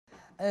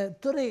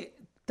Torej,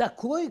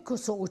 takoj, ko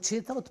so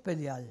očeta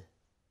odpeljali,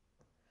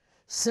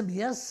 sem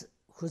jaz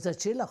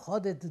začela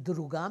hoditi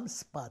drugam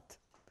spat.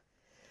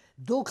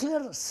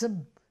 Dokler so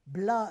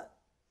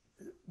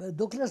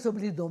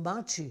bili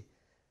domači,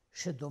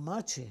 še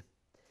domači,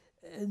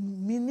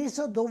 mi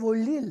niso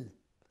dovolili,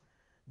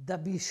 da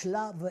bi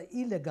šla v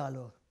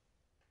ilegalo.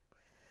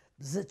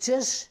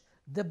 Češ,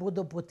 da bo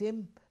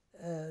potem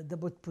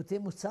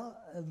vsa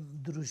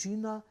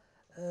družina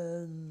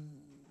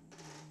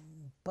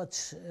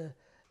pač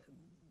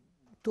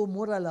to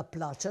morala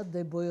plačati,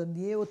 da bojo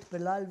nje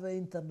odpeljali v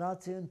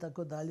internacijo in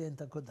tako dalje in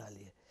tako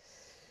dalje.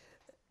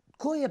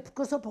 Ko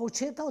so pa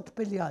očeta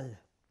odpeljali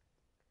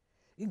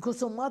in ko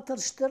so mater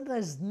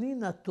 14 dni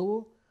na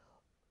to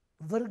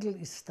vrgli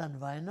iz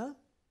stanovanja,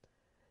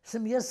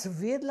 sem jaz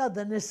vedela,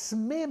 da ne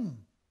smem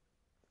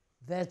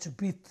več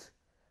biti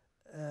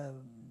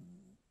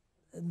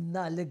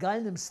na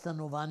legalnem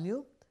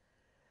stanovanju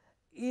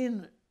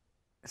in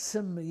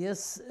sem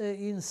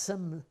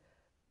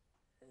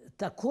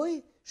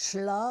takoj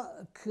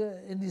šla k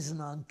eni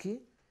znanki,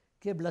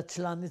 ki je bila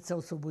članica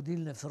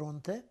Osvobodilne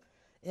fronte,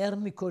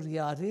 Erni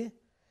Korjari,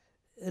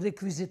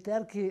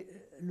 rekviziterki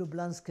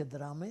ljubljanske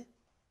Drame,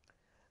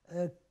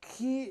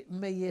 ki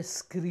me je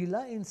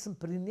skrila in sem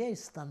pri njej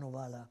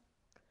stanovala.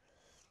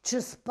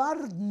 Čez par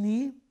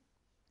dni,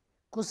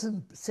 ko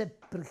sem se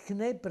k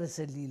njej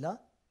preselila,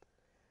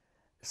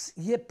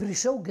 je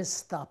prišel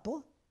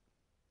gestapo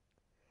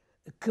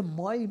k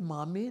moji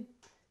mami,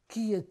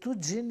 ki je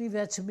tudi že ni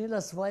več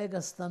imela svojega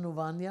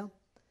stanovanja,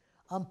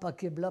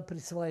 ampak je bila pri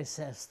svoji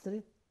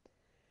sestri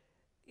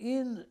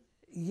in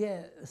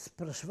je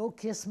spraševal,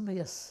 kje sem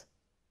jaz.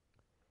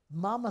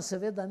 Mama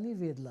seveda ni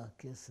vedela,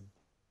 kje sem.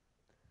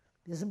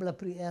 Jaz sem bila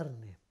pri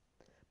Erni.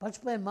 Pač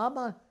pa je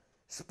mama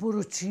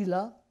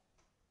sporočila,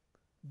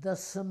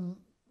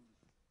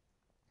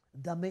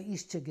 da me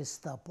išče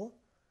gestapo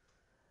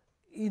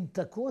in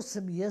tako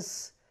sem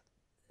jaz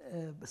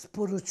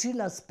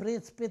sporočila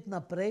spet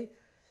naprej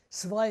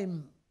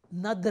svojim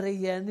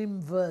nadrejenim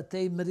v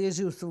tej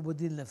mreži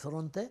Osvobodilne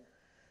fronte,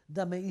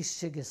 da me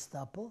išče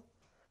gestapo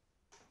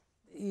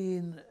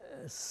in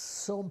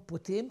so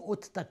potem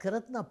od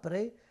takrat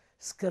naprej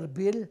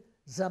skrbeli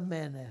za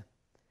mene.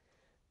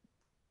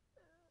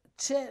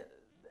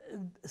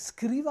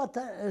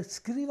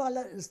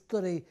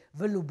 Torej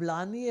v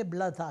Ljubljani je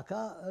bila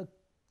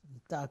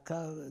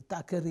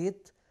tak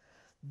red,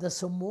 da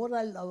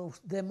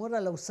je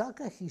morala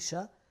vsaka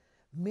hiša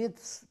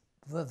imeti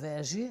v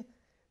veži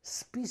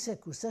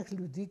spisek vseh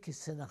ljudi, ki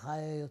se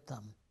nahajajo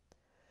tam.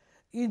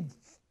 In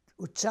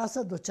od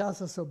časa do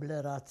časa so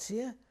bile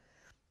racije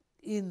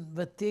in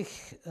v teh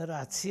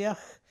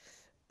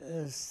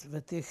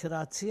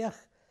racijah,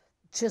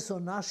 če so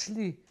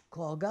našli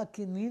koga,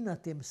 ki ni na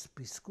tem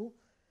spisku,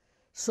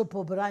 so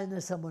pobrali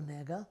ne samo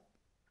njega,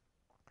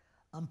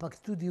 ampak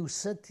tudi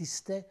vse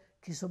tiste,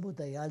 ki so mu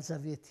dajali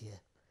zavetje.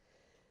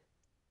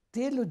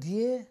 Te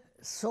ljudje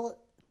so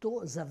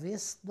to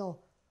zavestno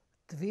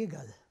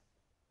tvegali.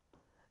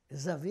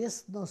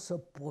 Zavestno so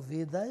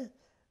povedali,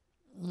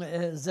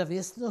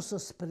 zavestno so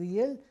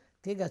sprejeli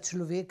tega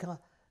človeka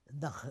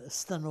na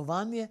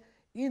stanovanje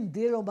in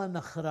deloma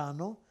na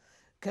hrano,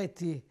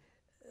 kajti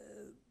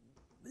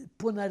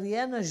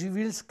ponarejene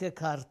živilske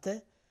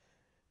karte,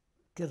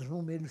 ker smo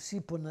imeli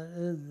vsi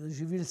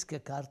živilske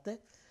karte,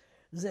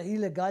 za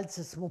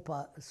ilegalce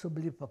so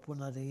bili pa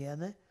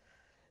ponarejene.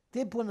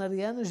 Te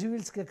ponarejene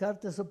živilske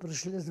karte so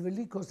prišle z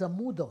veliko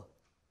zamudo,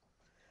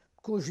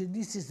 ko že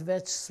nisi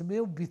več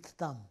smel biti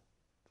tam.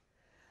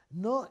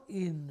 No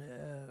in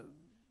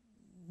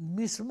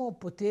mi smo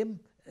potem,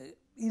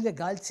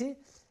 ilegalci,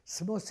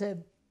 smo se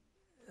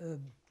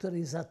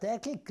torej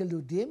zatekli k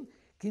ljudem,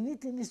 ki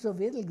niti niso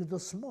vedeli, kdo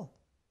smo.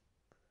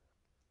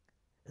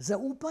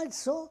 Zaupali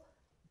so,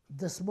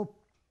 da smo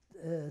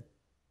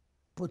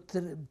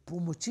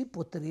pomoči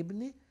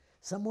potrebni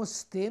samo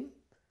s tem,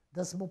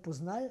 da smo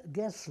poznali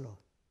geslo.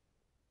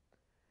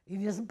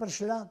 In jaz sem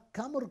prišla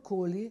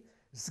kamorkoli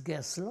z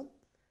geslom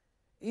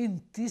in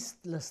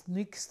tisti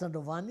lastnik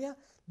stanovanja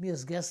mi je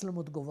z geslom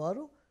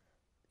odgovoril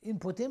in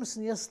potem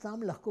sem jaz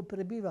tam lahko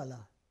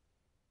prebivala.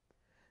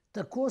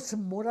 Tako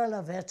sem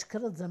morala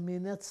večkrat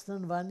zamenjati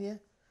stanovanje,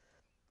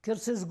 ker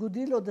se je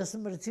zgodilo, da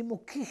sem recimo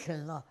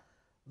kihelna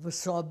v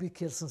sobi,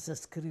 kjer sem se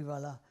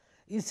skrivala.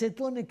 In se je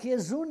to nekje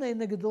zunaj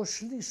nekdo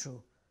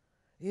slišal.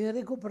 In je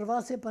rekel, pri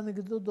vas je pa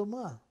nekdo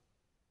doma.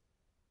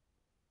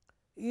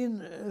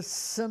 In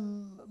sem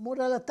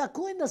morala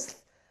takoj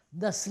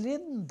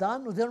naslednji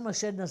dan, oziroma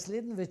še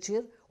naslednji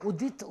večer,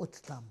 oditi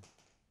od tam.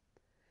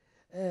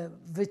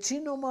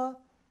 Večinoma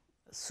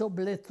so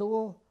bile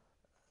to,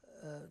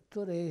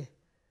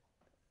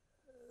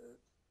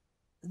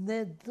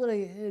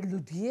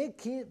 ljudje,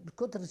 ki,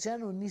 kot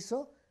rečeno,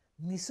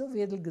 niso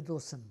vedeli, kdo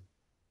sem.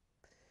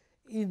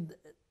 In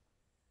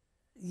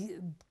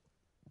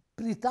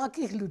pri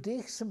takih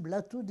ljudeh sem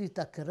bila tudi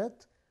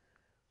takrat,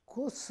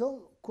 ko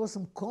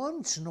sem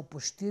končno po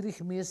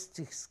 4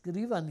 mesecih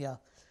skrivanja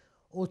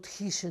od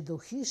hiše do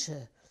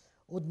hiše,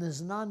 od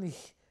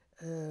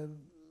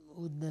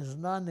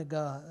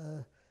neznanega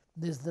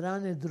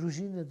nezdrane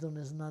družine do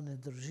neznane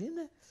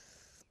družine,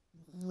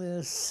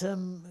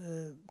 sem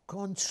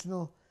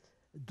končno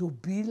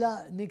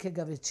dobila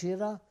nekega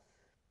večera,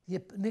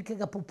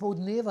 nekega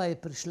popoldneva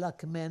je prišla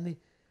k meni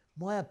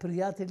moja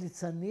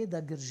prijateljica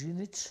Neda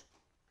Gržinič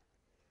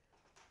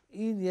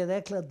in je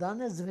rekla,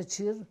 danes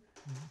zvečer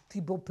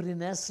ti bo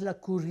prinesla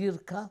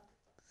kurirka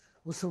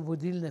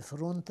Osvobodilne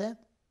fronte,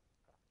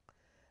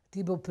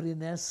 ti bo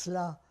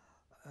prinesla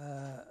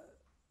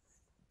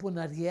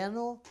ponarjen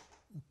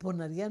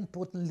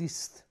potni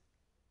list.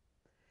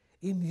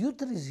 In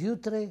jutri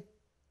zjutraj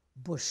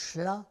boš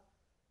šla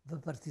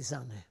v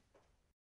partizane.